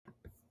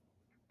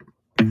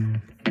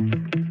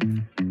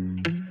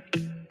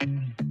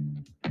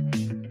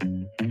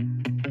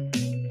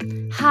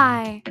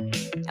Hi,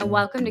 and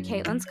welcome to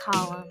Caitlin's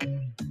Column.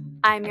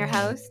 I'm your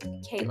host,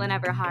 Caitlin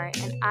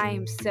Everhart, and I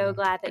am so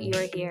glad that you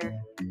are here.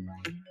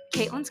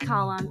 Caitlin's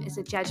Column is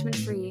a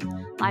judgment-free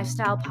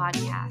lifestyle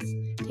podcast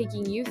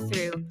taking you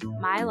through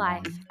my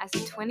life as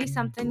a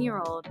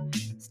 20-something-year-old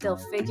still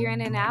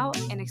figuring it out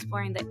and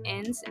exploring the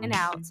ins and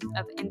outs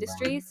of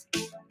industries,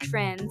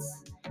 trends,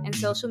 and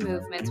social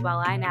movements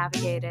while I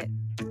navigate it.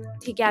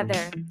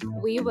 Together,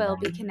 we will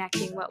be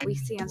connecting what we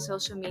see on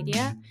social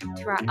media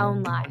to our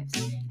own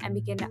lives and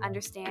begin to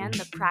understand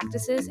the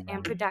practices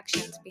and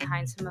productions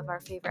behind some of our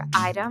favorite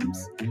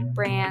items,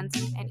 brands,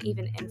 and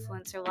even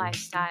influencer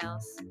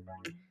lifestyles.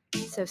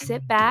 So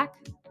sit back,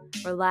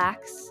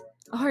 relax,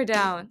 or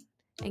don't,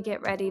 and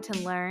get ready to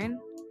learn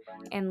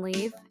and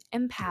leave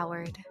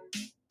empowered.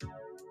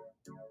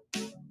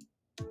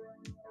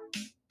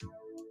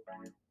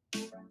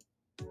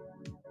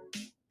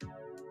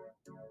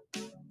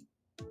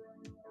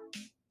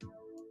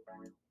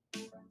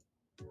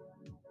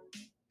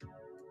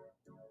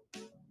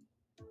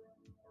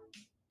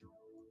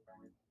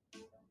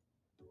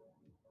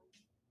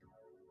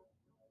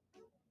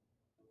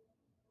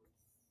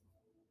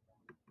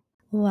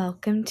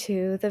 Welcome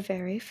to the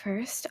very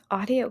first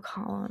audio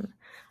column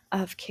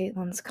of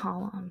Caitlin's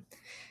Column.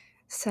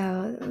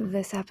 So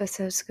this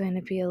episode is going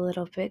to be a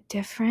little bit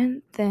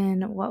different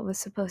than what was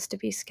supposed to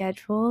be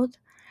scheduled.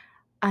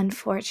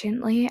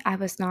 Unfortunately, I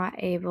was not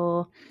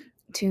able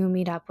to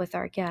meet up with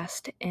our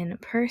guest in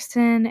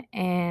person,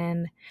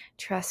 and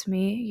trust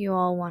me, you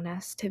all want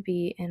us to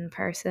be in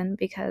person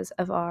because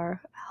of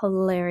our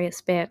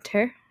hilarious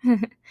banter.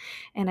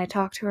 And I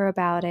talked to her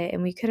about it,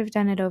 and we could have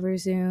done it over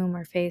Zoom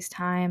or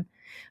FaceTime,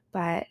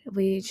 but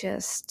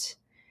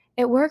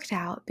it worked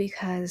out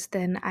because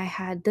then I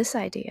had this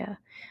idea,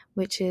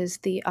 which is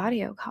the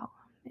audio column.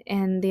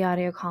 And the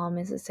audio column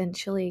is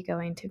essentially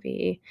going to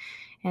be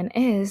and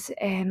is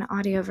an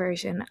audio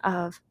version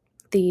of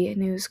the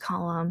news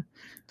column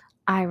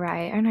I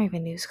write, or not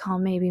even news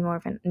column, maybe more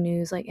of a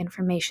news, like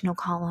informational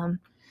column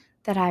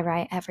that I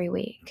write every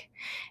week.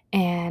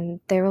 And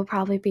there will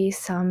probably be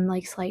some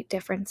like slight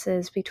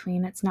differences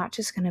between it's not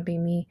just going to be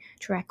me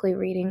directly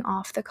reading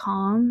off the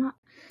column.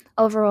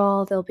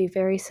 Overall, they'll be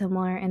very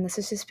similar, and this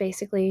is just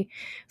basically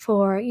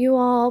for you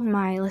all,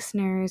 my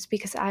listeners,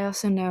 because I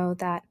also know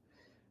that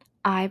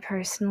I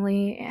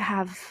personally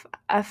have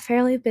a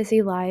fairly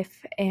busy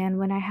life, and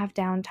when I have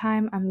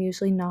downtime, I'm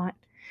usually not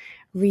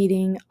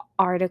reading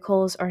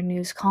articles or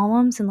news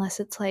columns unless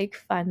it's like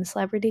fun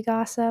celebrity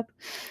gossip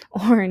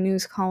or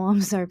news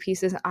columns or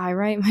pieces I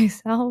write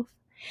myself.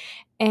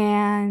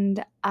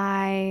 And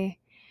I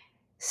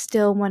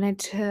still wanted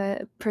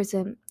to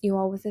present you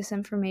all with this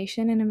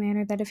information in a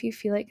manner that if you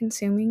feel like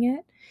consuming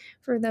it,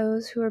 for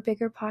those who are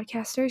bigger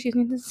podcasters, you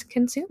can just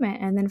consume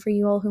it. And then for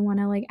you all who want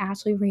to like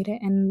actually read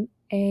it in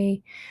a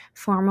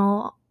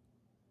formal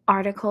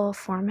article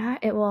format,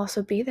 it will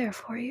also be there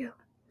for you.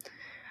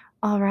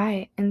 All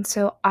right, and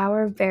so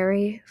our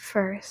very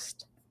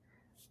first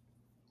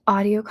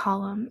audio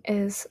column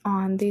is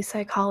on the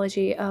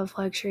psychology of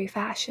luxury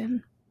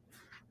fashion.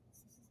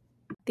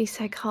 The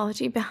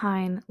psychology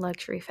behind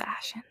luxury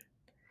fashion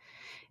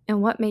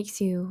and what makes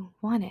you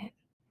want it.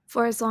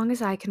 For as long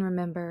as I can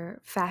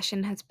remember,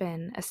 fashion has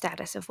been a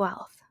status of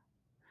wealth.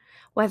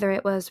 Whether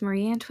it was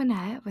Marie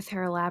Antoinette with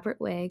her elaborate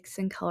wigs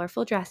and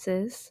colorful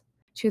dresses,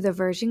 to the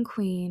Virgin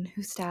Queen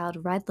who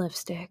styled red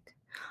lipstick,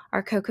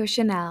 or Coco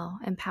Chanel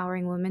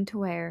empowering women to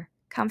wear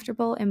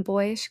comfortable and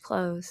boyish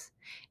clothes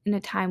in a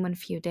time when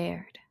few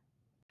dared.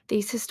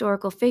 These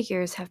historical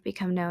figures have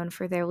become known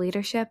for their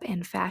leadership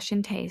and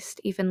fashion taste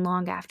even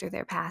long after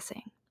their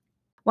passing.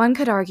 One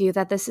could argue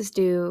that this is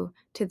due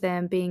to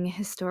them being a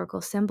historical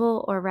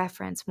symbol or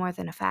reference more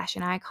than a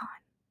fashion icon.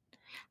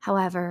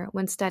 However,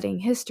 when studying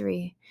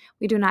history,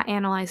 we do not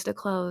analyze the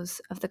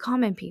clothes of the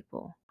common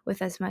people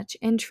with as much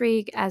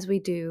intrigue as we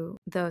do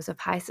those of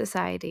high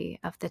society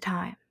of the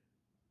time.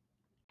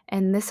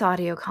 In this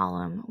audio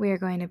column, we are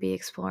going to be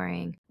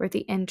exploring where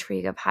the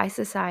intrigue of high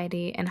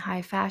society and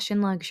high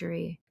fashion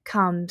luxury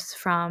comes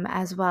from,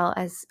 as well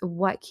as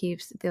what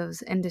keeps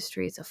those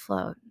industries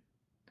afloat.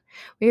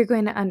 We are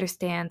going to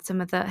understand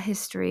some of the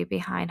history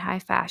behind high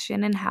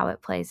fashion and how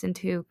it plays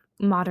into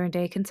modern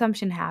day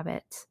consumption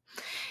habits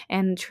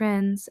and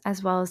trends,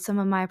 as well as some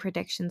of my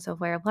predictions of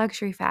where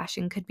luxury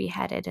fashion could be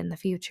headed in the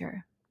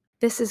future.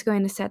 This is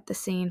going to set the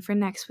scene for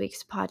next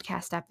week's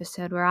podcast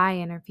episode where I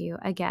interview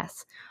a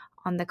guest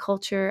on the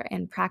culture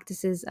and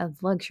practices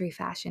of luxury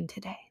fashion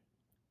today.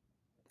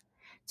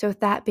 So with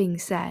that being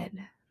said,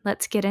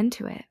 let's get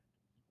into it.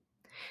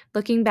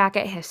 Looking back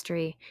at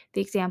history,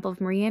 the example of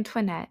Marie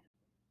Antoinette,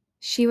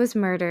 she was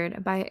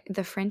murdered by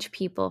the French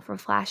people for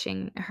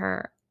flashing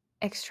her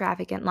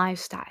extravagant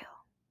lifestyle.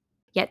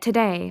 Yet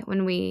today,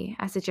 when we,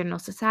 as a general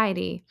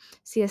society,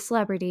 see a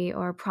celebrity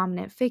or a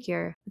prominent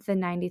figure with a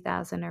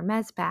 90,000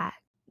 Hermes bag,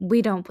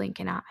 we don't blink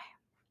an eye.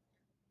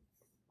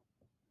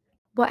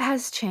 What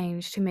has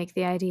changed to make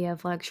the idea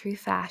of luxury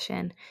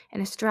fashion and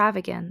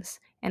extravagance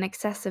and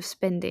excessive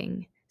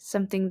spending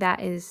something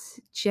that is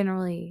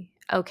generally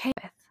okay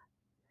with?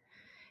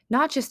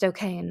 not just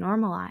okay and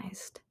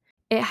normalized.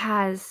 It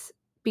has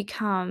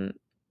become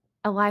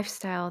a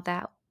lifestyle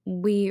that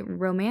we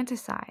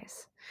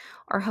romanticize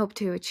or hope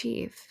to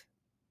achieve.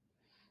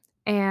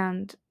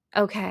 And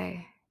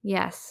okay,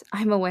 yes,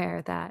 I'm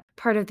aware that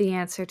part of the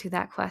answer to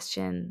that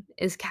question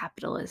is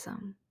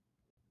capitalism.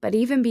 But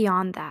even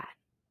beyond that,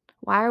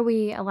 why are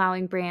we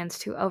allowing brands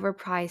to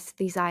overprice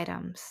these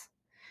items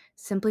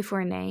simply for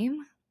a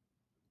name?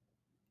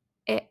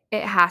 It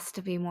has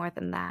to be more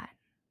than that.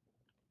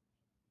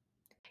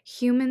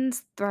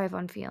 Humans thrive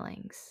on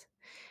feelings.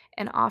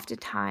 And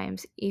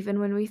oftentimes, even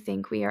when we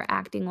think we are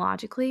acting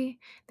logically,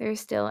 there is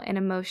still an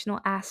emotional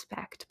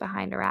aspect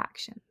behind our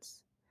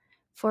actions.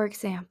 For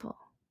example,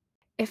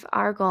 if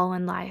our goal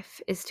in life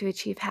is to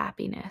achieve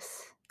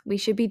happiness, we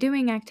should be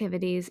doing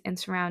activities and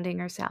surrounding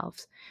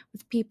ourselves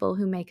with people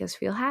who make us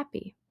feel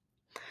happy.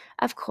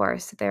 Of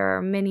course, there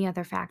are many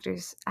other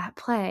factors at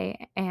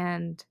play,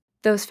 and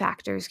those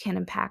factors can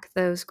impact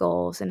those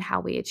goals and how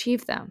we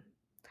achieve them.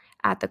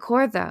 At the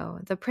core, though,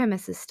 the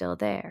premise is still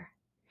there.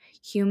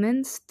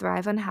 Humans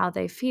thrive on how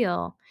they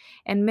feel,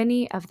 and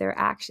many of their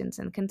actions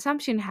and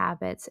consumption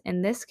habits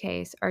in this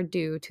case are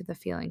due to the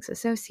feelings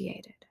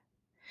associated.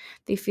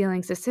 The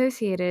feelings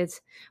associated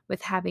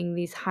with having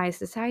these high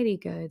society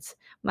goods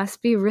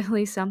must be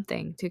really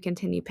something to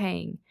continue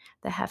paying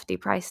the hefty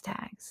price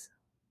tags.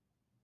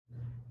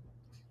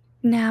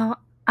 Now,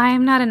 I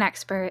am not an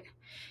expert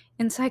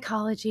in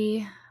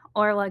psychology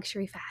or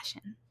luxury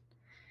fashion,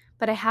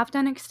 but I have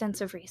done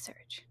extensive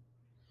research.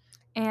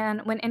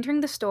 And when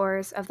entering the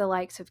stores of the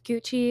likes of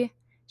Gucci,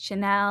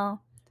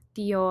 Chanel,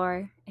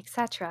 Dior,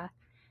 etc.,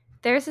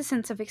 there is a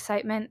sense of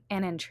excitement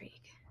and intrigue.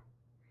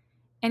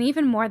 And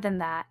even more than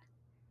that,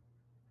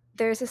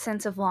 there's a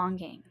sense of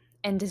longing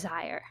and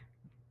desire,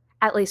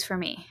 at least for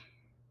me.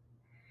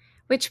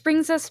 Which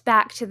brings us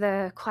back to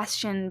the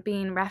question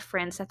being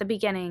referenced at the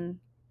beginning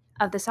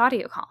of this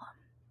audio column.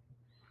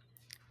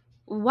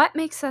 What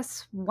makes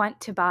us want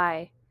to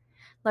buy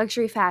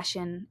luxury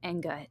fashion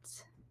and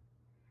goods?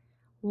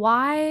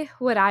 Why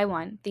would I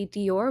want the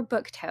Dior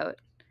book tote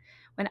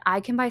when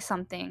I can buy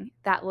something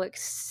that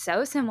looks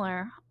so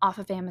similar off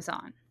of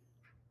Amazon?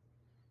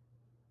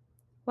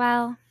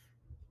 Well,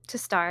 to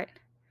start,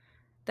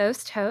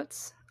 those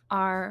totes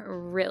are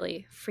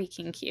really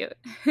freaking cute.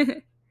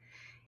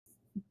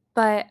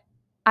 But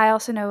I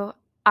also know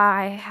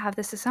I have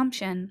this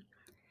assumption,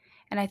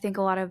 and I think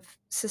a lot of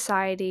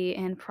society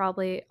and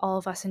probably all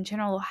of us in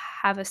general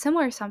have a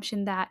similar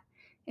assumption that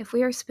if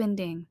we are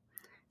spending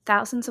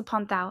thousands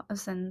upon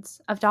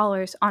thousands of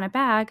dollars on a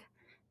bag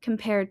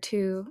compared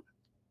to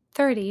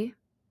 30,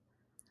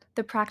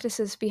 the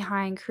practices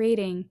behind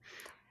creating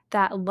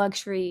that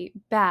luxury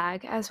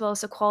bag, as well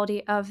as the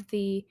quality of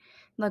the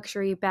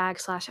luxury bag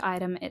 /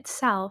 item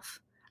itself,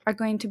 are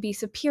going to be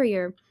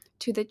superior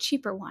to the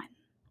cheaper one.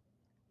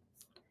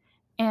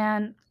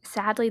 And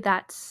sadly,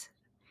 that's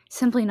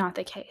simply not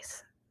the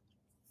case.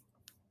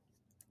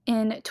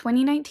 In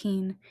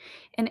 2019,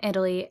 in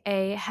Italy,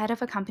 a head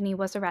of a company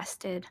was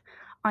arrested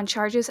on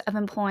charges of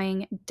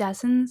employing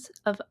dozens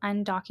of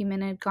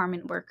undocumented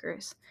garment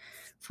workers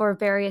for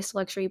various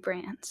luxury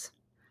brands.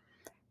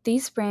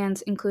 These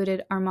brands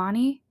included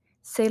Armani,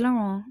 Saint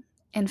Laurent,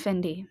 and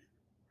Fendi.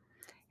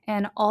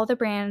 And all the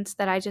brands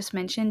that I just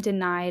mentioned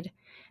denied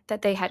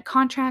that they had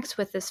contracts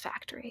with this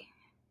factory,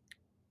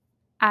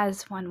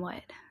 as one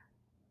would.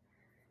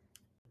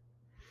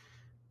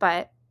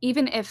 But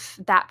even if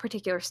that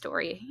particular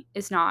story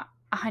is not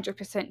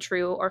 100%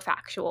 true or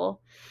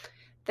factual,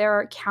 there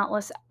are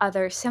countless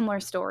other similar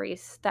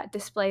stories that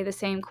display the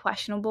same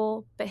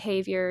questionable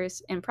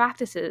behaviors and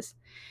practices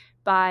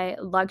by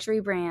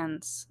luxury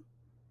brands.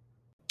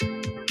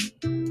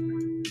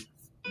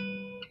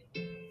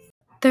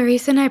 The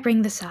reason I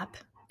bring this up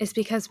is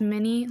because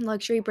many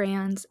luxury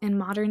brands and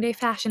modern-day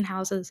fashion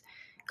houses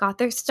got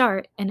their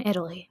start in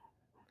Italy.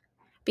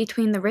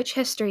 Between the rich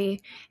history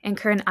and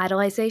current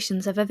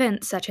idolizations of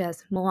events such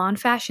as Milan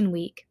Fashion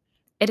Week,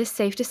 it is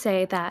safe to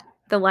say that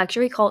the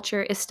luxury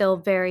culture is still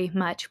very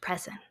much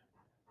present.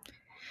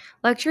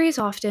 Luxury is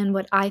often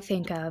what I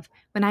think of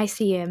when I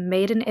see a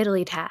Made in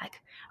Italy tag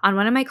on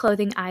one of my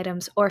clothing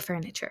items or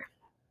furniture.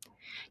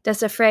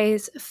 Does the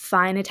phrase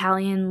fine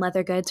Italian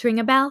leather goods ring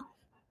a bell?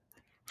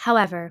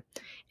 However,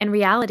 in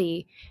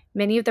reality,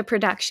 many of the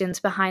productions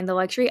behind the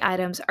luxury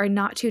items are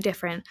not too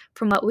different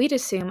from what we'd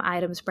assume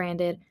items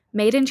branded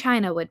Made in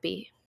China would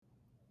be.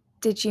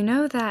 Did you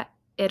know that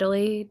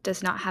Italy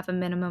does not have a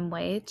minimum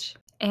wage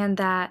and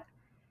that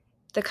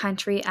the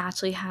country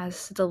actually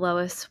has the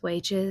lowest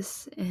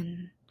wages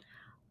in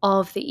all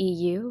of the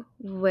EU,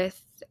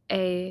 with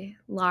a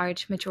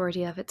large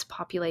majority of its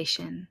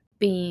population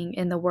being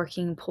in the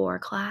working poor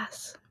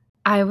class?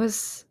 I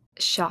was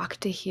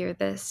shocked to hear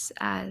this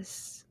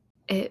as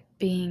it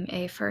being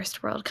a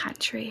first world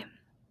country.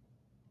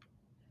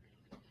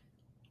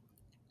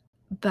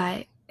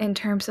 But in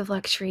terms of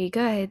luxury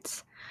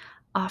goods,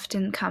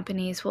 often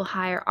companies will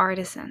hire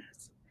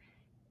artisans,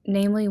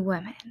 namely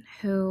women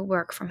who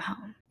work from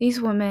home. These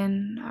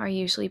women are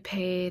usually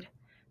paid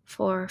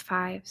 $4,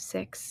 $5,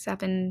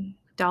 $6,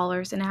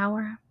 $7 an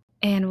hour.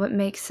 And what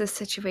makes this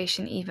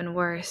situation even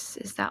worse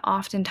is that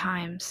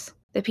oftentimes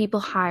the people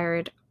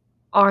hired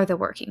are the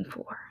working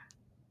poor,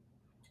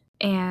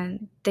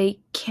 and they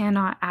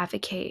cannot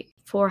advocate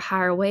for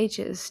higher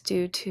wages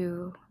due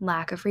to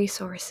lack of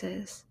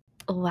resources,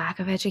 lack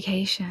of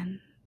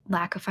education,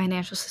 lack of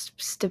financial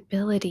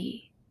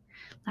stability,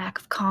 lack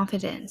of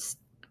confidence,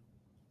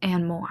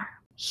 and more.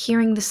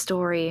 Hearing the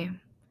story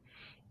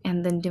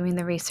and then doing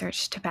the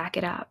research to back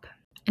it up,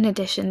 in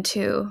addition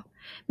to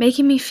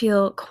making me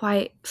feel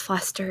quite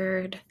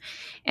flustered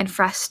and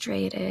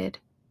frustrated,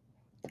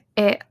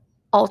 it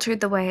altered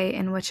the way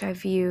in which I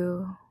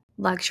view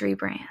luxury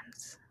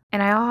brands.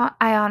 And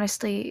I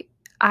honestly,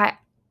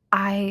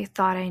 I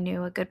thought I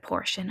knew a good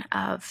portion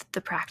of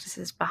the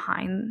practices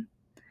behind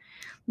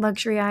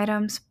luxury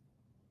items,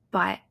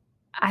 but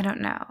I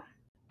don't know.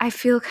 I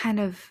feel kind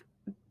of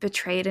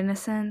betrayed in a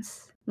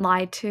sense,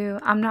 lied to.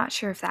 I'm not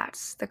sure if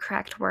that's the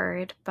correct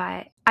word,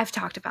 but I've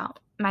talked about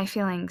my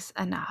feelings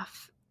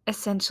enough.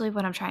 Essentially,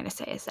 what I'm trying to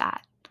say is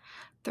that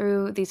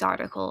through these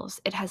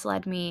articles, it has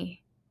led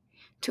me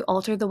to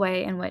alter the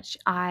way in which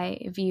I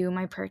view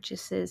my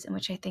purchases, in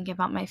which I think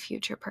about my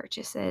future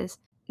purchases.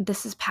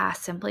 This is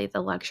past simply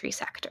the luxury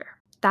sector.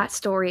 That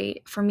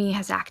story for me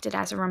has acted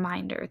as a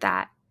reminder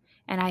that,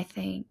 and I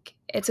think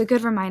it's a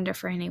good reminder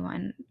for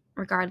anyone,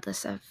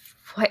 regardless of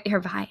what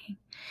you're buying,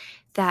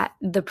 that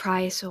the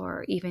price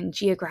or even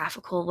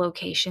geographical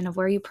location of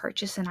where you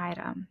purchase an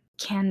item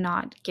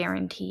cannot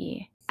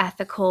guarantee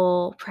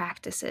ethical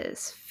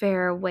practices,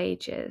 fair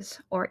wages,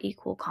 or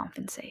equal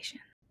compensation.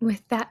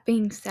 With that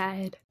being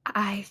said,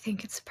 I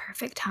think it's a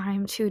perfect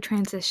time to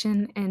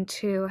transition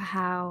into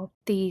how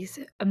these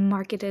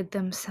marketed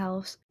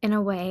themselves in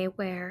a way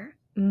where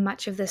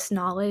much of this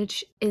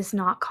knowledge is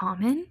not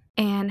common,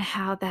 and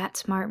how that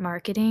smart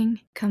marketing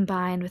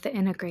combined with the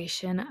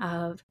integration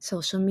of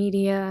social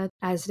media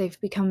as they've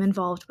become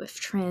involved with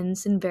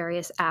trends in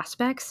various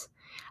aspects,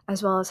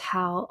 as well as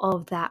how all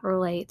of that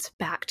relates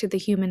back to the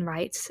human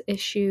rights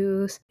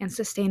issues and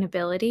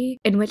sustainability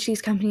in which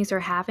these companies are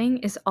having,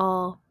 is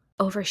all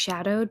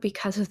overshadowed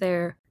because of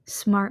their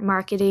smart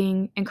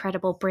marketing,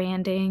 incredible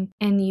branding,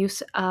 and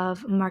use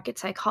of market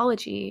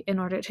psychology in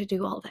order to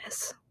do all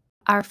this.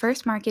 Our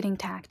first marketing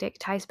tactic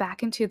ties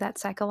back into that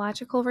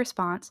psychological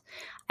response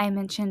I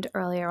mentioned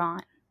earlier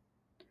on.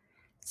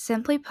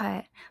 Simply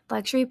put,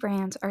 luxury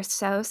brands are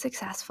so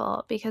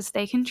successful because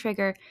they can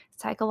trigger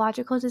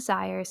psychological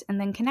desires and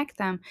then connect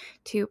them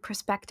to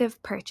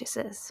prospective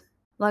purchases.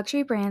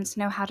 Luxury brands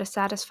know how to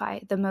satisfy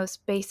the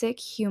most basic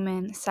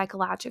human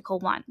psychological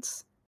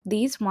wants.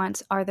 These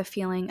wants are the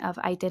feeling of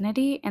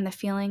identity and the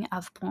feeling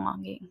of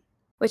belonging,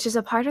 which is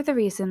a part of the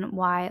reason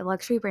why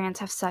luxury brands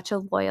have such a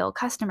loyal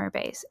customer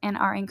base and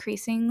are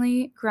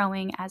increasingly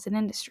growing as an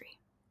industry.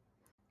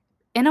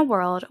 In a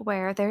world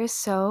where there is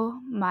so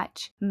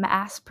much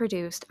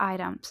mass-produced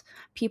items,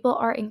 people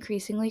are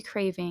increasingly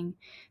craving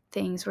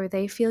things where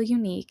they feel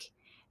unique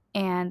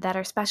and that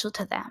are special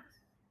to them.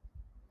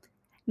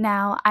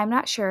 Now, I'm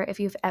not sure if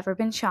you've ever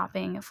been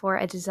shopping for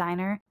a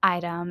designer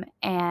item,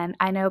 and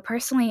I know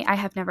personally I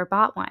have never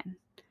bought one.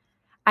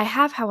 I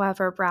have,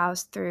 however,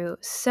 browsed through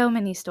so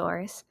many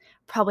stores,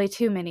 probably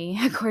too many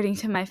according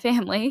to my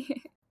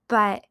family,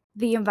 but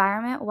the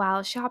environment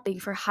while shopping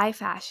for high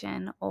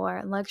fashion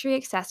or luxury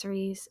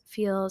accessories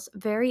feels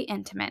very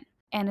intimate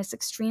and is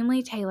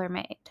extremely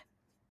tailor-made.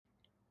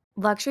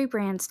 Luxury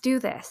brands do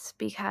this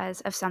because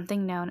of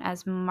something known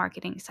as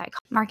marketing psychology.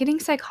 Marketing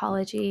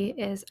psychology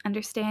is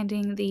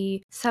understanding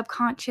the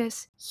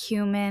subconscious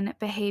human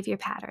behavior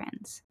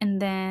patterns and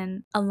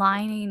then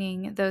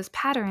aligning those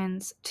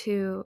patterns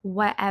to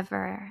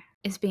whatever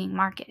is being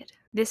marketed.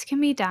 This can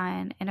be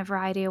done in a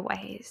variety of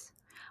ways,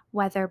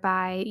 whether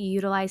by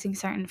utilizing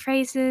certain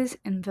phrases,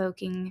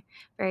 invoking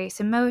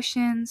various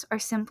emotions, or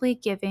simply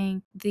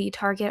giving the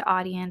target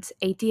audience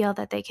a deal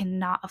that they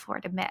cannot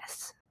afford to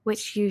miss,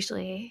 which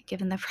usually,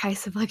 given the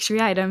price of luxury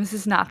items,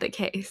 is not the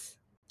case.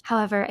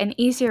 However, an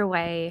easier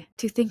way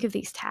to think of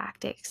these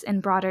tactics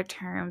in broader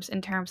terms, in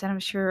terms that I'm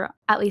sure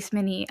at least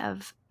many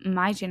of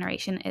my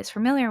generation is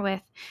familiar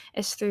with,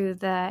 is through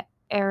the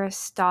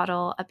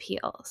Aristotle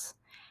appeals,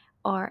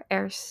 or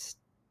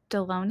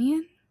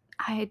Aristotelian?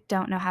 I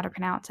don't know how to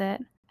pronounce it.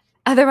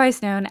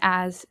 Otherwise known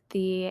as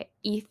the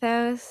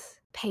ethos,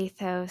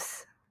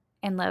 pathos,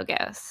 and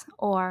logos,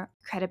 or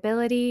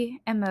credibility,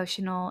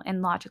 emotional,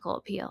 and logical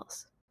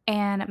appeals.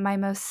 And my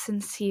most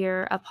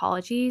sincere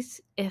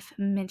apologies if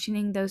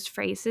mentioning those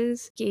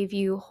phrases gave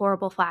you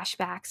horrible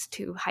flashbacks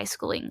to high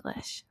school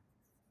English.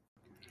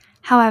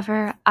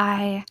 However,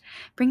 I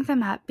bring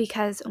them up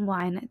because,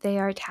 one, they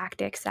are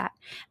tactics that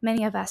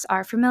many of us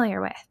are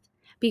familiar with,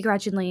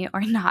 begrudgingly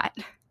or not.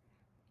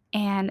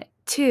 And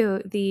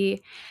two,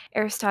 the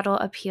Aristotle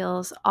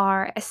appeals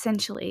are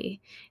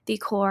essentially the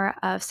core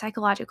of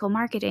psychological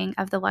marketing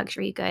of the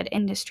luxury good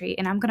industry,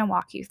 and I'm going to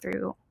walk you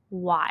through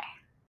why.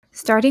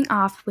 Starting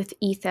off with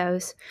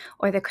ethos,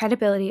 or the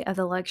credibility of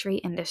the luxury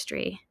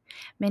industry,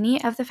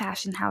 many of the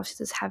fashion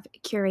houses have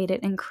curated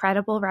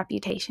incredible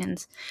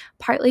reputations,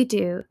 partly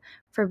due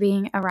for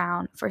being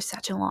around for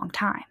such a long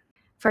time.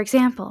 For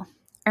example,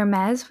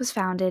 Hermes was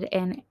founded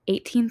in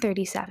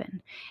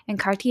 1837, and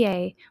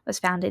Cartier was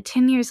founded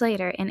 10 years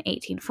later in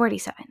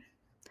 1847.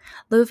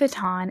 Louis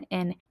Vuitton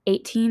in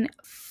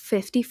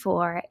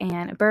 1854,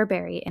 and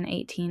Burberry in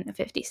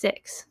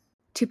 1856.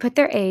 To put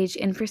their age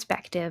in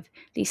perspective,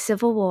 the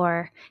Civil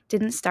War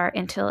didn't start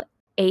until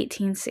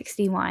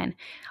 1861,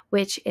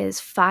 which is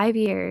 5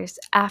 years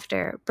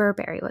after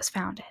Burberry was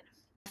founded.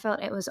 I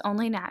felt it was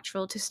only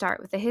natural to start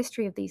with the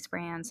history of these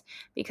brands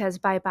because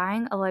by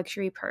buying a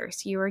luxury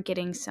purse, you are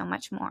getting so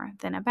much more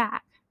than a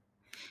bag.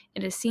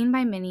 It is seen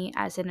by many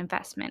as an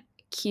investment,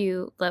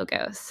 cue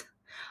logos,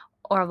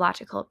 or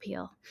logical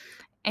appeal.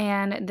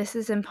 And this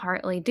is in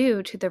partly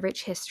due to the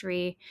rich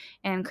history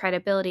and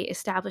credibility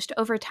established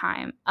over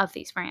time of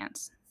these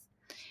brands.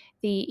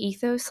 The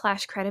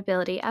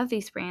ethos/credibility of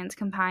these brands,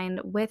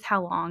 combined with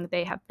how long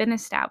they have been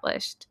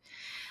established,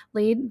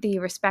 lead the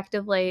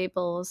respective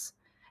labels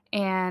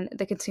and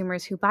the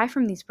consumers who buy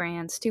from these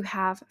brands to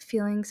have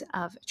feelings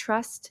of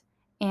trust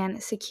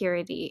and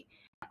security.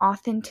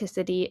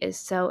 Authenticity is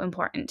so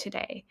important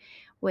today.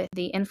 With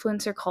the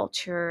influencer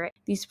culture,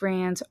 these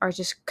brands are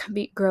just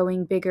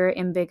growing bigger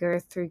and bigger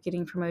through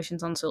getting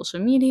promotions on social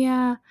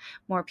media,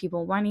 more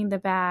people wanting the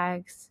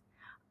bags,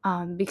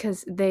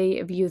 because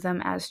they view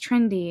them as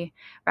trendy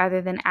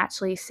rather than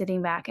actually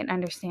sitting back and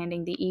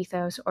understanding the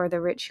ethos or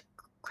the rich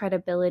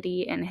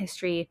credibility and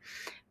history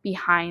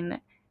behind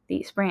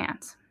these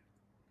brands.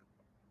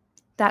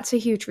 That's a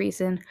huge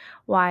reason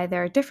why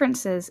there are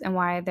differences and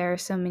why there are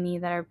so many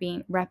that are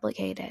being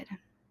replicated.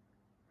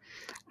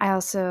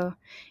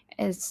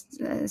 This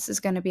is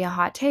going to be a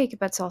hot take,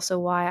 but it's also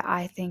why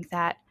I think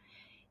that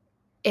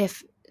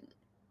if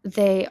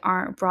they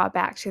aren't brought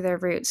back to their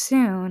roots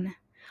soon,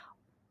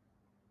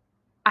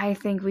 I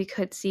think we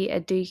could see a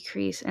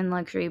decrease in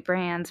luxury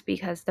brands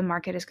because the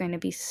market is going to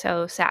be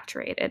so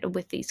saturated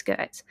with these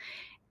goods.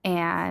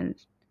 And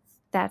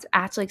that's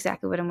actually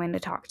exactly what I'm going to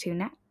talk to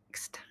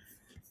next.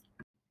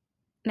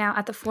 Now,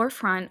 at the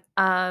forefront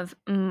of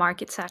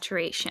market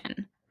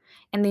saturation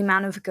and the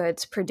amount of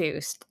goods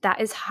produced, that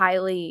is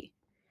highly,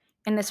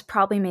 and this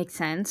probably makes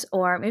sense,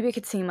 or maybe it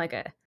could seem like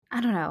a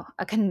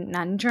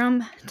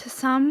conundrum to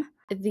some.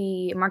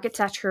 The market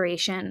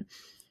saturation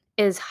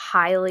is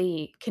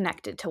highly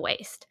connected to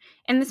waste.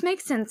 And this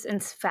makes sense in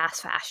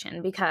fast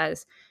fashion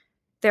because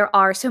there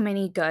are so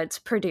many goods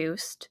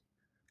produced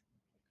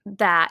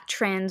that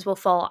trends will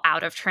fall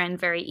out of trend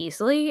very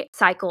easily.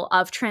 Cycle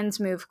of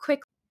trends move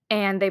quickly,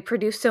 and they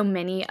produce so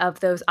many of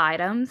those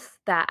items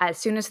that as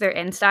soon as they're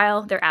in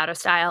style, they're out of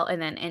style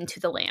and then into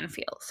the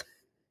landfills.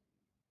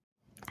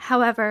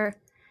 However,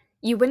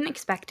 you wouldn't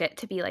expect it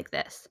to be like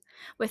this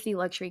with the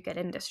luxury good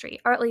industry,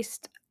 or at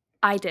least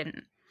I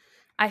didn't.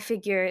 I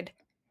figured,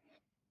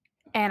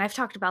 and I've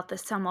talked about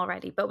this some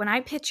already, but when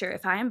I picture,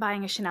 if I am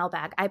buying a Chanel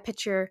bag, I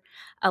picture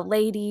a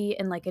lady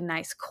in like a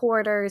nice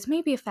quarters,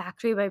 maybe a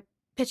factory, but I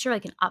picture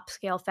like an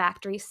upscale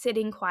factory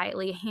sitting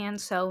quietly,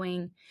 hand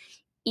sewing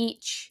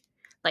each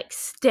like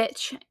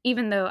stitch,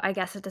 even though I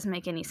guess it doesn't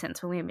make any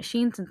sense when we have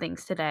machines and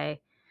things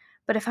today.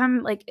 But if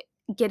I'm like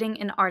getting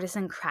an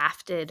artisan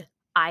crafted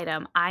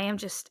item, I am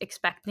just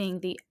expecting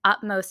the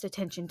utmost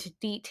attention to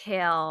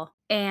detail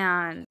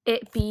and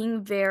it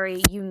being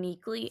very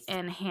uniquely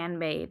and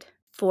handmade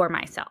for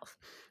myself,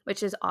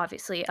 which is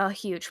obviously a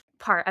huge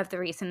part of the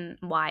reason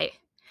why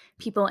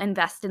people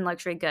invest in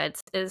luxury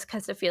goods is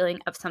because the feeling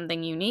of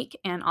something unique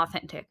and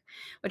authentic,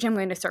 which I'm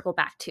going to circle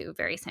back to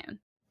very soon.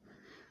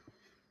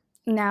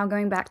 Now,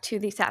 going back to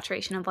the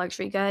saturation of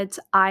luxury goods,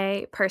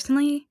 I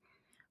personally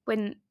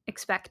wouldn't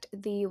expect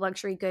the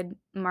luxury good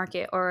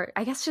market, or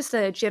I guess just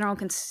the general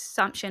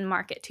consumption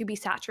market, to be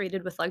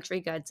saturated with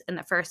luxury goods in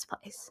the first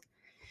place.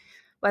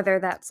 Whether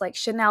that's like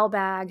Chanel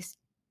bags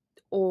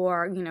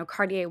or,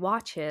 Cartier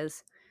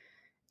watches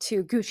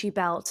to Gucci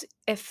belts,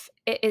 if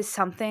it is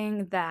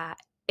something that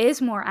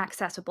is more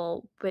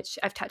accessible, which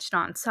I've touched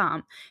on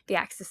some, the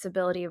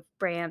accessibility of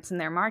brands and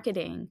their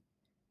marketing,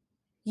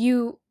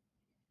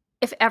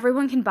 if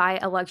everyone can buy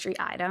a luxury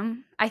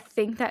item, I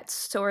think that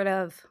sort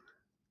of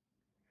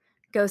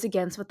goes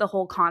against what the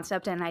whole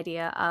concept and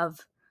idea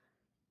of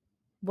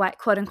what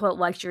quote unquote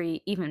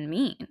luxury even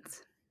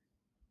means.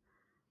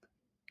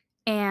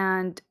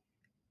 And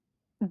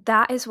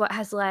that is what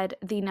has led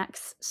the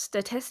next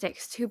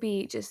statistics to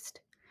be just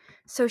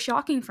so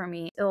shocking for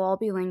me. It'll all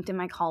be linked in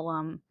my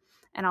column,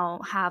 and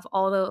I'll have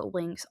all the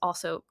links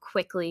also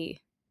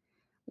quickly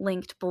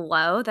linked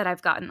below that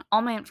I've gotten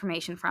all my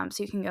information from,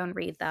 so you can go and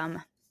read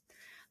them.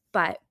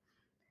 But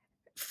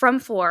from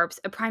Forbes,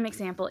 a prime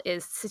example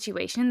is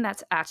Situation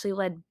that's actually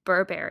led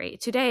Burberry.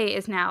 Today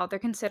is now, they're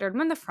considered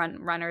one of the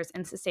front runners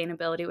in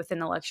sustainability within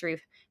the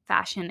luxury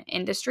fashion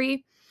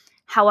industry.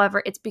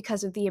 However, it's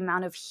because of the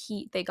amount of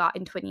heat they got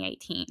in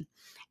 2018.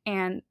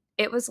 And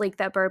it was like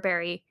that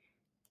Burberry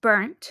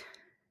burned,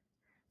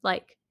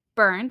 like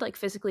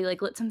physically,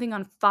 like lit something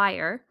on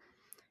fire,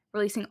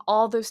 releasing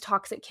all those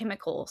toxic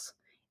chemicals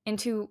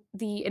into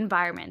the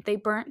environment. They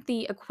burnt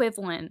the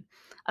equivalent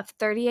of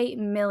 38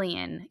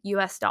 million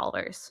US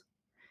dollars.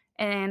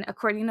 And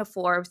according to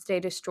Forbes, they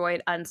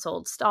destroyed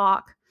unsold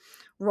stock,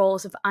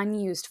 rolls of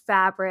unused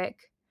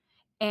fabric.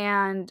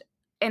 And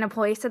an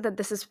employee said that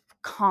this is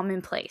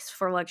commonplace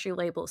for luxury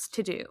labels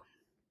to do.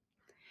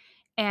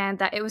 And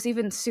that it was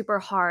even super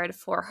hard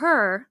for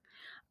her,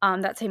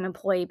 that same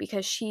employee,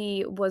 because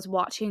she was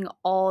watching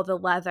all the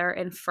leather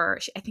and fur.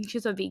 I think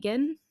she's a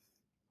vegan.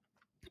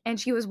 And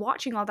she was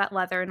watching all that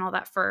leather and all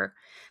that fur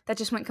that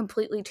just went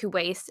completely to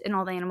waste, and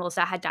all the animals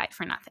that had died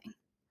for nothing.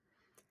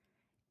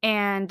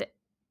 And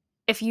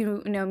if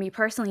you know me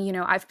personally, you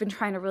know I've been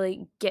trying to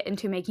really get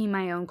into making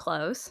my own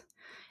clothes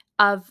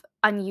of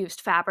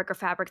unused fabric or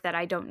fabric that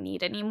I don't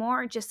need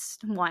anymore.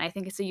 Just one, I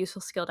think it's a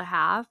useful skill to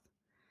have.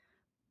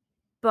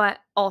 But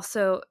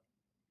also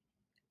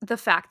the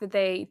fact that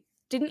they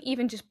didn't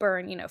even just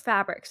burn,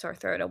 fabrics or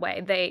throw it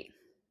away. They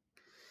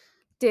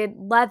did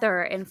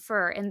leather and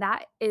fur, and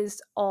that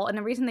is all. And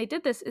the reason they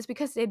did this is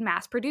because they'd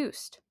mass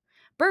produced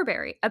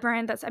Burberry, a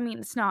brand that's,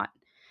 it's not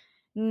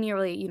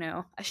nearly,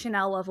 a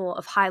Chanel level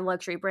of high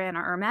luxury brand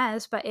or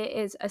Hermes, but it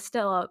is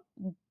still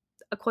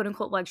a quote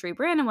unquote luxury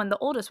brand, and one of the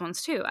oldest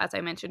ones too, as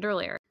I mentioned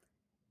earlier.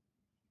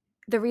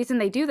 The reason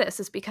they do this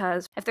is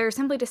because if they're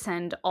simply to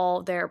send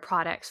all their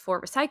products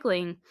for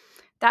recycling,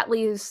 that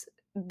leaves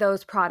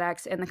those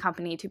products and the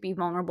company to be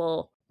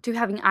vulnerable to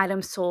having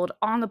items sold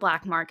on the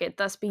black market,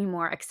 thus being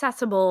more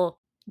accessible.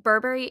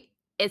 Burberry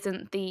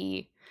isn't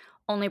the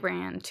only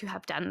brand to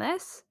have done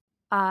this.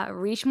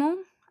 Richemont,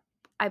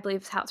 I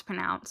believe is how it's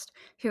pronounced,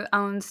 who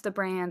owns the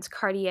brands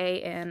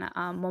Cartier and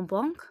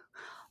Montblanc,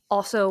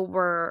 also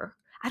were,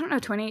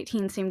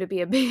 2018 seemed to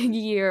be a big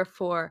year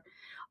for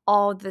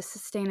all the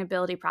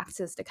sustainability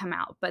practices to come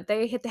out, but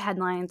they hit the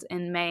headlines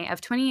in May of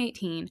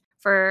 2018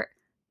 for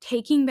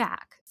taking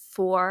back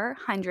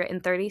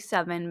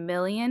 437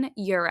 million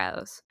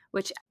euros,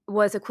 which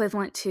was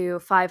equivalent to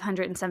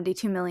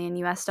 572 million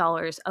US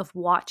dollars of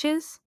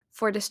watches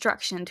for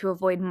destruction to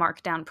avoid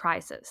markdown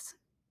prices.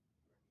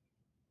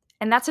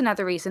 And that's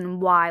another reason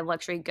why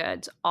luxury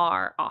goods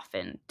are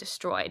often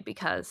destroyed,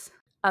 because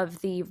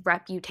of the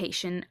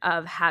reputation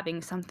of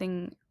having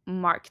something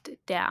marked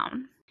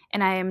down.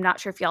 And I am not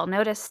sure if y'all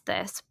noticed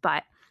this,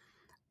 but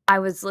I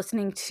was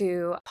listening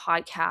to a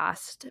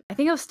podcast. I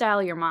think it was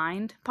Style Your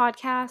Mind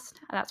podcast.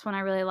 That's one I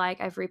really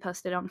like. I've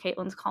reposted on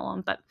Caitlin's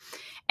column. But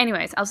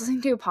anyways, I was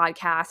listening to a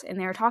podcast, and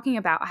they were talking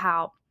about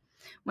how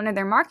one of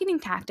their marketing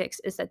tactics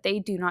is that they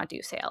do not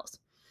do sales,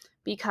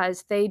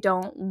 because they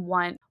don't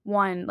want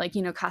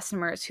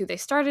customers who they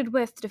started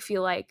with to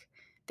feel like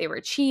they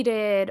were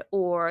cheated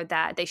or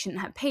that they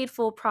shouldn't have paid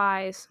full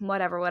price,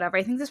 whatever.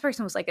 I think this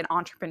person was like an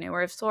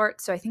entrepreneur of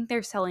sorts, so I think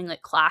they're selling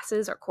like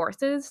classes or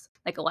courses,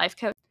 like a life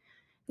coach.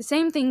 The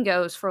same thing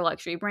goes for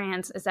luxury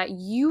brands, is that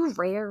you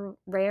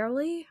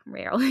rarely,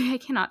 I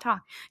cannot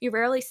talk, you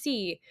rarely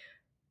see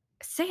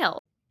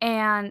sales.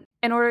 And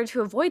in order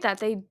to avoid that,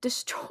 they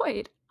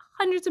destroyed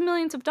hundreds of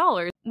millions of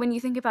dollars. When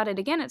you think about it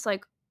again, it's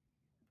like,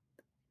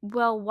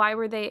 well, why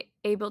were they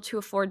able to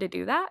afford to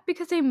do that?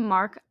 Because they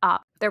mark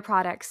up their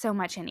products so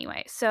much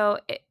anyway. So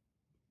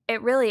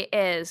it really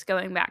is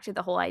going back to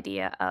the whole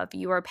idea of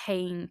you are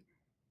paying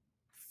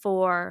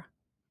for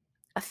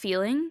a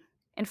feeling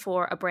and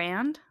for a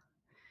brand,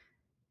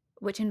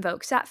 which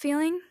invokes that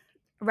feeling,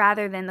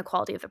 rather than the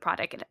quality of the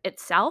product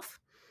itself,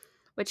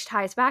 which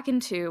ties back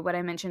into what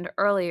I mentioned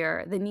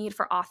earlier, the need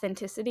for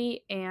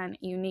authenticity and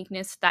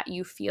uniqueness that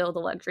you feel the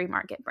luxury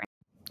market brings.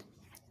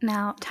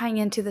 Now, tying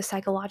into the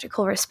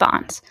psychological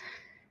response,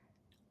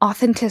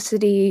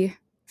 authenticity,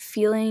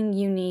 feeling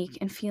unique,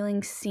 and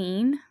feeling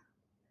seen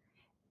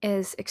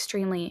is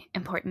extremely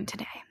important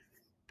today.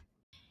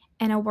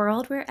 In a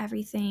world where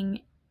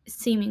everything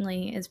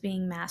seemingly is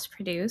being mass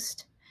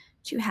produced,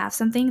 to have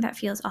something that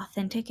feels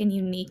authentic and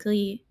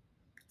uniquely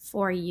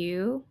for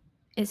you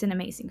is an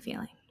amazing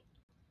feeling.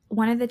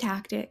 One of the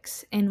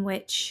tactics in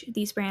which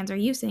these brands are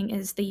using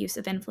is the use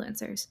of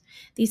influencers.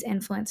 These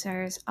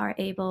influencers are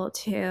able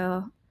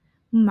to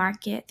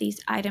market these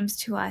items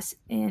to us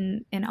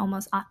in an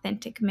almost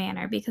authentic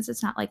manner, because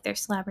it's not like they're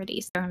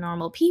celebrities. They're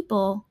normal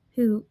people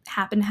who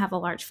happen to have a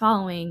large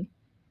following,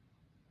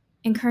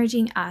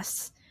 encouraging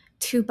us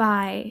to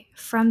buy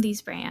from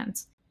these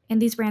brands.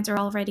 And these brands are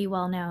already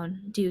well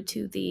known due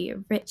to the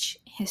rich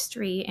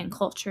history and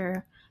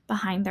culture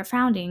behind their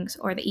foundings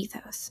or the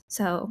ethos.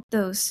 So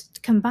those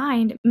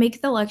combined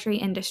make the luxury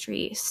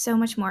industry so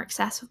much more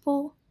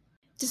accessible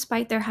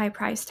despite their high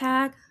price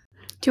tag.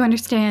 To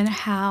understand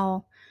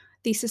how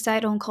the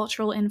societal and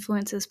cultural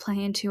influences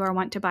play into our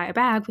want to buy a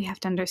bag, we have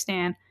to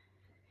understand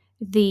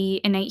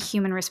the innate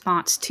human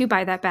response to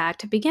buy that bag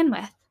to begin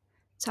with.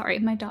 Sorry,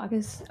 my dog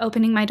is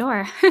opening my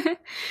door.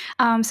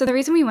 So the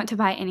reason we want to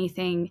buy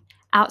anything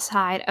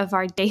outside of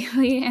our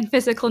daily and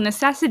physical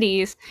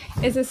necessities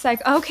is it's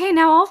like, okay,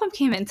 now all of them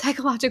came in.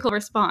 Psychological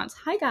response.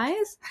 Hi,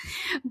 guys.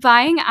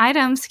 Buying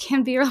items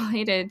can be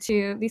related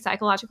to the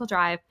psychological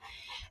drive,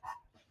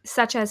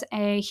 such as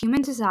a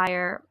human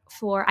desire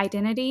for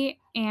identity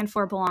and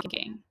for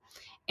belonging.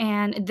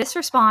 And this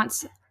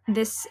response,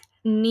 this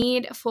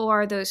need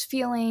for those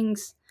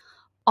feelings,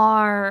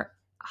 are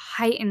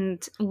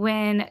heightened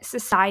when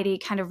society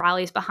kind of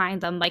rallies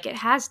behind them, like it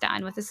has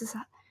done with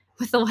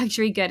with the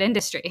luxury good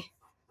industry.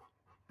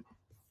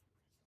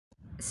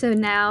 So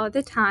now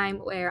the time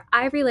where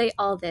I relate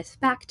all this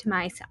back to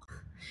myself.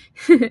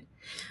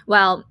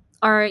 Well,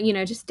 or,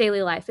 just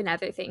daily life and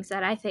other things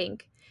that I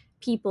think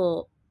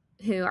people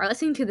who are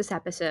listening to this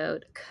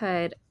episode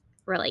could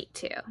relate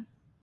to.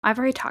 I've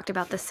already talked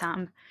about this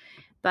some,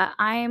 but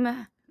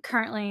I'm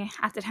currently,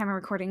 at the time of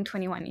recording,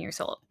 21 years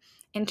old,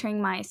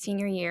 entering my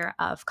senior year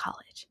of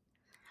college.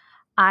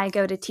 I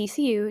go to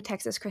TCU,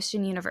 Texas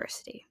Christian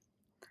University.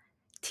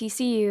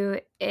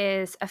 TCU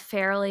is a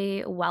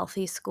fairly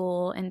wealthy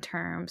school in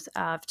terms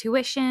of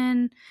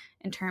tuition,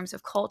 in terms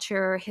of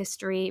culture,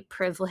 history,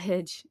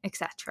 privilege,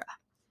 etc.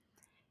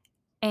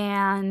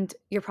 And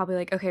you're probably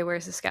like, okay,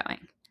 where's this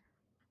going?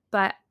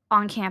 But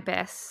on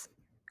campus,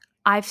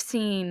 I've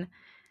seen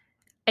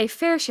a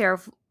fair share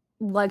of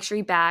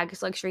luxury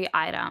bags, luxury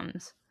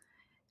items,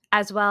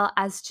 as well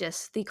as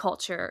just the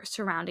culture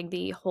surrounding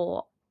the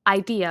whole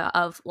idea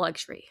of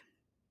luxury.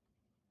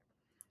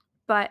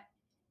 But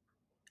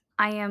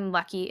I am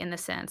lucky in the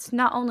sense,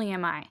 not only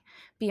am I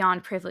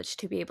beyond privileged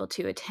to be able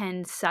to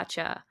attend such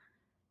a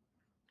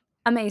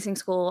amazing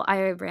school.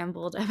 I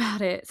rambled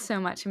about it so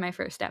much in my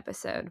first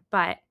episode,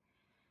 but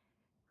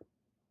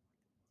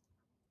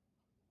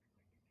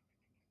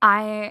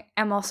I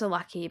am also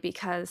lucky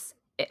because,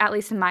 at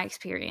least in my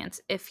experience,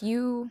 if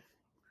you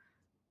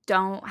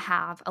don't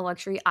have a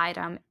luxury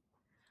item,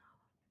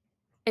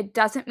 it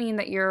doesn't mean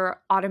that you're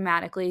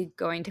automatically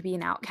going to be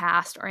an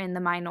outcast or in the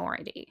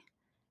minority,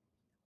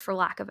 for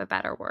lack of a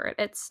better word.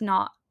 It's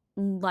not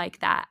like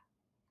that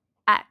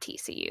at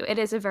TCU. It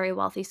is a very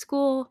wealthy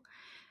school,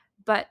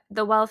 but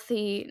the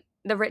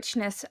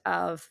richness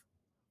of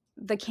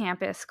the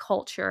campus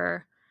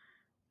culture,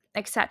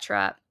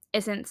 etc.,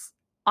 isn't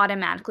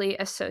automatically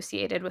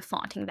associated with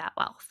flaunting that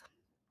wealth.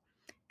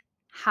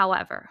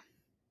 However,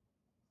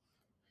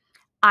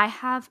 I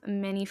have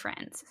many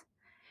friends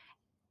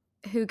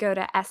who go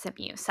to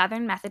SMU,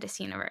 Southern Methodist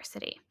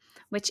University,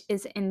 which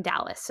is in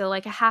Dallas. So,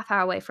 like a half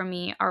hour away from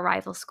me, our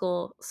rival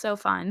school. So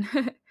fun.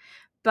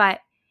 But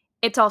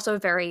it's also a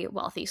very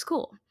wealthy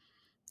school.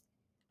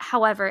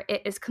 However,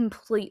 it is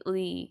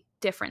completely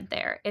different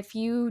there. If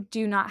you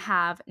do not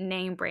have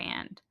name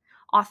brand,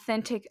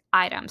 authentic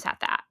items at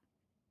that,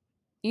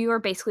 you are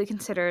basically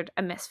considered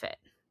a misfit.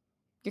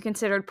 You're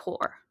considered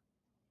poor.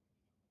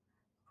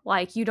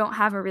 Like, you don't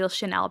have a real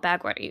Chanel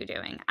bag. What are you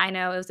doing? I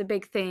know it was a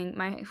big thing.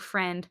 My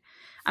friend,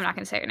 I'm not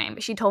going to say her name,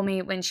 but she told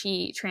me when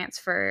she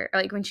transferred,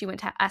 like when she went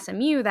to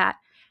SMU, that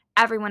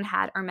everyone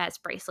had Hermes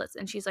bracelets.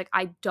 And she's like,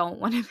 I don't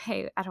want to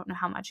pay, I don't know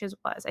how much it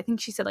was. I think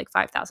she said like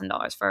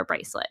 $5,000 for a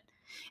bracelet.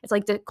 It's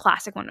like the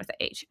classic one with the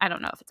H. I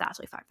don't know if it's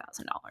actually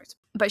 $5,000.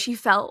 But she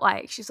felt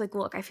like, she's like,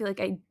 look, I feel like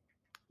I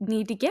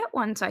need to get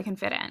one so I can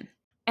fit in.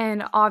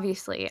 And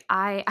obviously,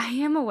 I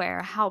am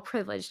aware how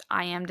privileged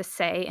I am to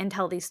say and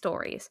tell these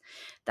stories,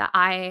 that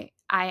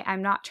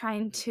I'm not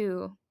trying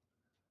to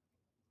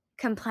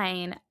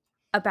complain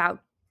about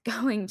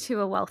going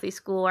to a wealthy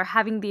school or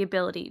having the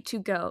ability to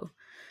go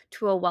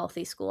to a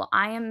wealthy school.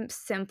 I am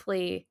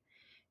simply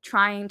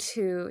trying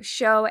to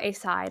show a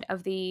side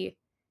of the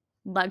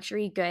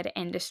luxury good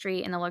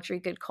industry and the luxury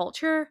good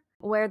culture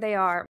where they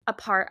are a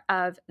part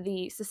of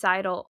the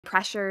societal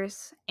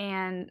pressures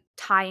and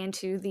tie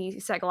into the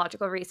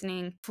psychological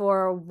reasoning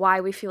for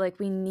why we feel like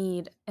we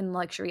need a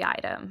luxury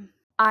item.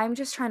 I'm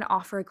just trying to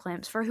offer a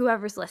glimpse for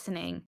whoever's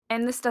listening.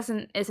 And this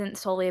isn't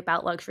solely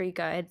about luxury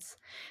goods,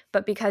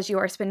 but because you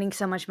are spending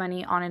so much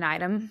money on an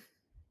item,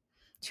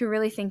 to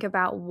really think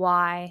about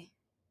why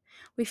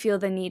we feel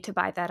the need to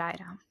buy that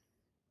item,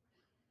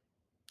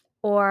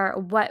 or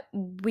what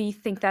we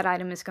think that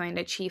item is going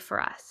to achieve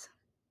for us.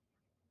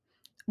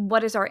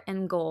 What is our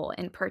end goal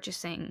in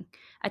purchasing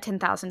a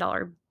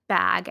 $10,000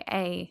 bag,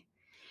 a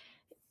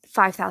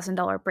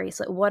 $5,000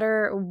 bracelet?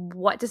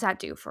 What does that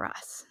do for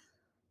us?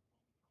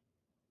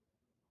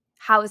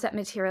 How is that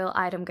material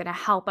item going to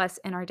help us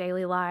in our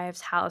daily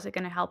lives? How is it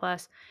going to help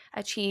us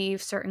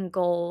achieve certain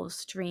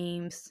goals,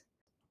 dreams?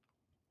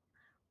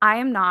 I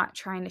am not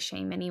trying to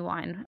shame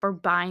anyone for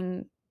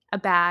buying a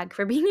bag,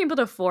 for being able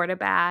to afford a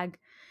bag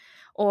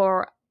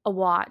or a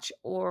watch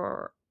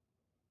or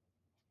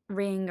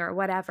ring or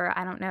whatever.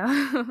 I don't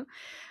know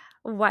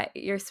what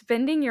you're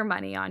spending your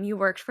money on. You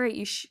worked for it.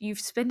 You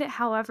spend it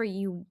however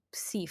you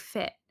see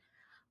fit.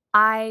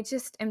 I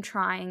just am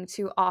trying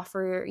to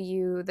offer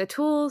you the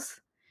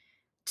tools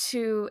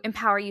to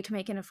empower you to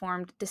make an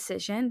informed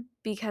decision,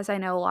 because I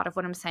know a lot of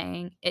what I'm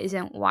saying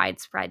isn't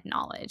widespread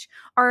knowledge.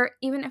 Or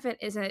even if it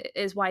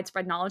is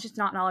widespread knowledge, it's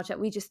not knowledge that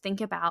we just think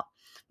about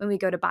when we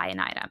go to buy an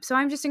item. So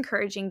I'm just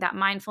encouraging that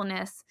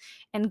mindfulness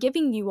and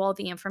giving you all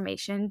the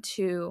information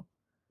to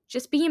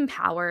just be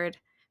empowered,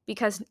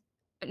 because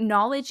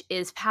knowledge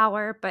is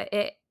power, but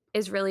it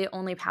is really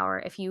only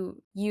power if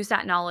you use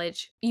that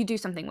knowledge, you do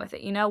something with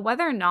it.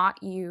 Whether or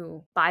not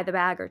you buy the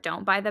bag or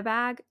don't buy the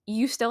bag,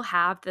 you still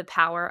have the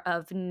power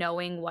of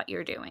knowing what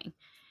you're doing.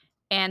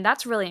 And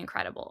that's really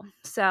incredible.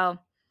 So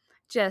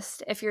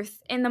just, if you're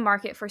in the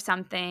market for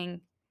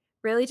something,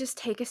 really just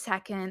take a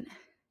second,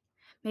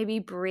 maybe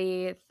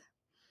breathe,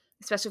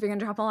 especially if you're going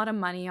to drop a lot of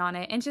money on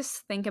it, and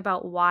just think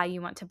about why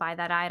you want to buy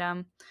that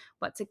item.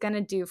 What's it going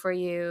to do for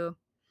you?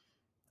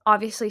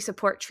 Obviously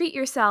treat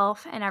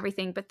yourself and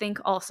everything, but think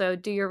also,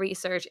 do your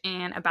research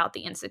and about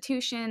the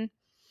institution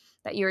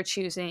that you're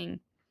choosing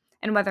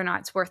and whether or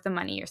not it's worth the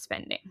money you're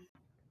spending.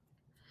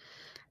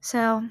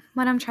 So,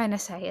 what I'm trying to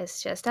say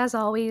is just, as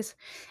always,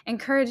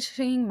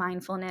 encouraging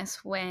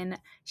mindfulness when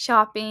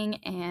shopping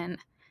and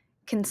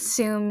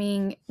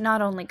consuming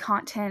not only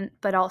content,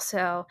 but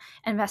also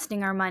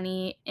investing our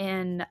money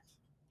in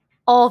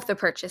all of the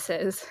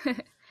purchases.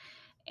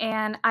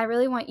 And I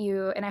really want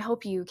you, and I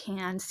hope you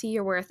can see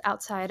your worth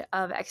outside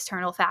of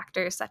external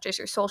factors such as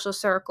your social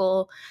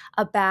circle,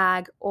 a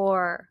bag,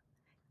 or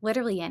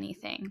literally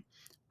anything.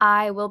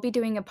 I will be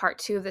doing a part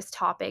 2 of this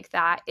topic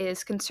that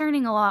is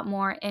concerning a lot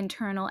more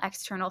internal,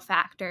 external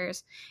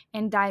factors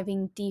and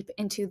diving deep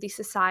into the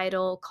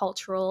societal,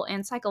 cultural,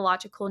 and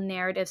psychological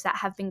narratives that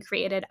have been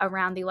created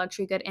around the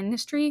luxury good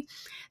industry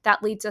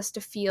that leads us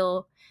to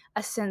feel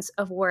a sense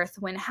of worth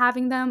when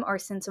having them or a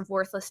sense of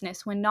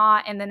worthlessness when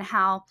not, and then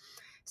how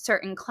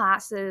certain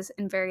classes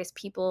and various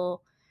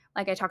people,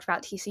 like I talked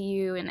about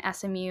TCU and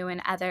SMU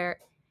and other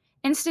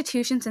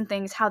institutions and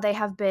things, how they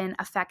have been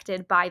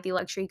affected by the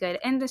luxury good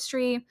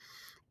industry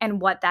and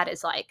what that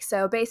is like.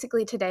 So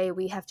basically today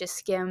we have just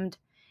skimmed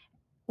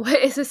what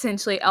is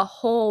essentially a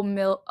whole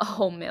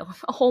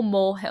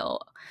molehill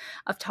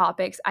of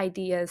topics,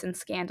 ideas, and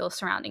scandals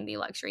surrounding the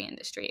luxury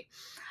industry.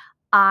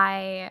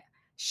 I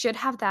should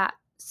have that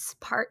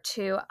part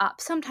 2 up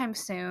sometime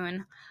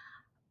soon.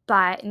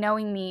 But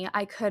knowing me,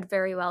 I could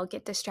very well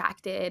get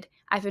distracted.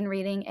 I've been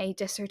reading a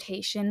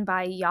dissertation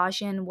by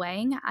Yajin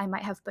Wang. I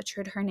might have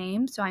butchered her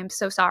name, so I'm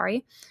so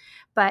sorry.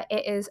 But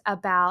it is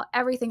about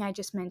everything I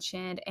just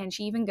mentioned, and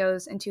she even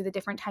goes into the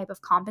different type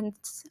of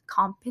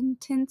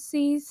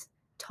competencies.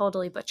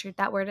 Totally butchered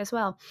that word as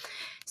well.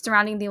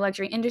 Surrounding the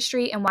luxury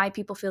industry and why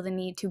people feel the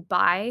need to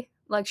buy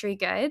luxury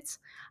goods.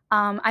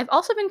 I've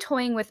also been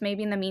toying with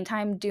maybe in the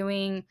meantime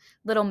doing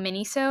little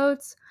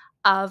mini-sodes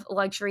of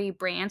luxury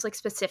brands, like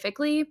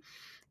specifically,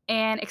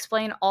 and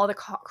explain all the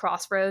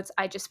crossroads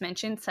I just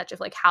mentioned, such as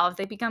like how have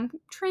they become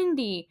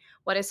trendy?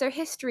 What is their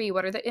history?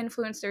 What are the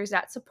influencers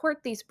that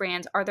support these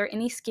brands? Are there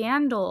any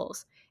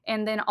scandals?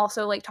 And then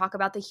also like talk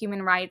about the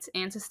human rights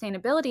and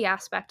sustainability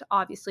aspect,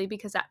 obviously,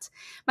 because that's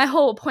my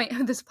whole point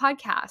of this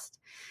podcast.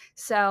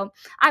 So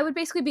I would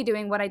basically be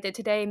doing what I did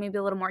today, maybe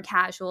a little more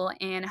casual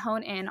and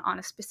hone in on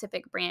a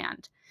specific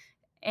brand.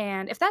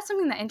 And if that's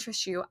something that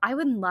interests you, I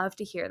would love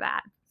to hear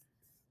that.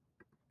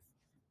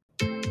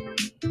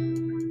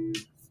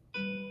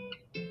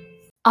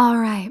 All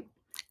right.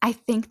 I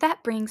think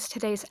that brings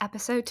today's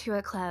episode to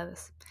a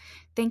close.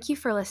 Thank you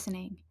for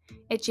listening.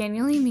 It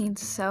genuinely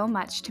means so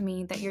much to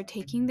me that you're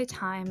taking the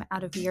time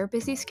out of your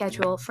busy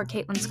schedule for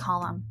Caitlin's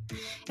Column.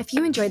 If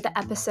you enjoyed the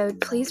episode,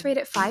 please rate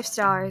it 5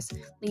 stars,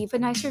 leave a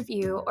nice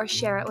review, or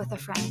share it with a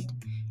friend.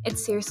 It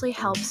seriously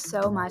helps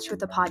so much with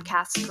the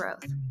podcast's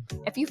growth.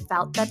 If you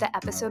felt that the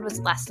episode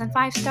was less than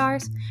 5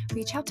 stars,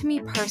 reach out to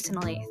me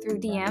personally through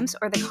DMs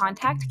or the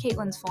Contact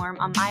Caitlin's form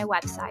on my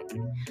website.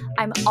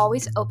 I'm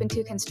always open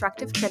to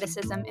constructive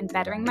criticism in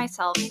bettering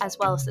myself as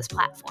well as this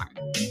platform.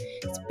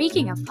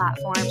 Speaking of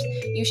platforms,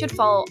 you should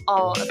follow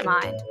all of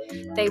mine.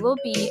 They will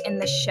be in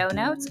the show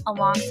notes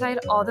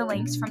alongside all the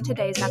links from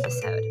today's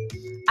episode.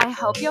 I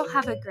hope you'll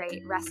have a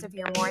great rest of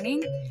your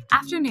morning,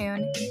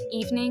 afternoon,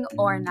 evening,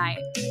 or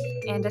night.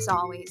 And as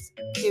always,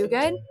 do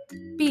good,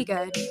 be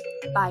good,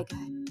 buy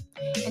good.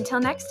 Until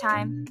next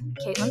time,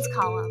 Caitlin's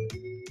Column.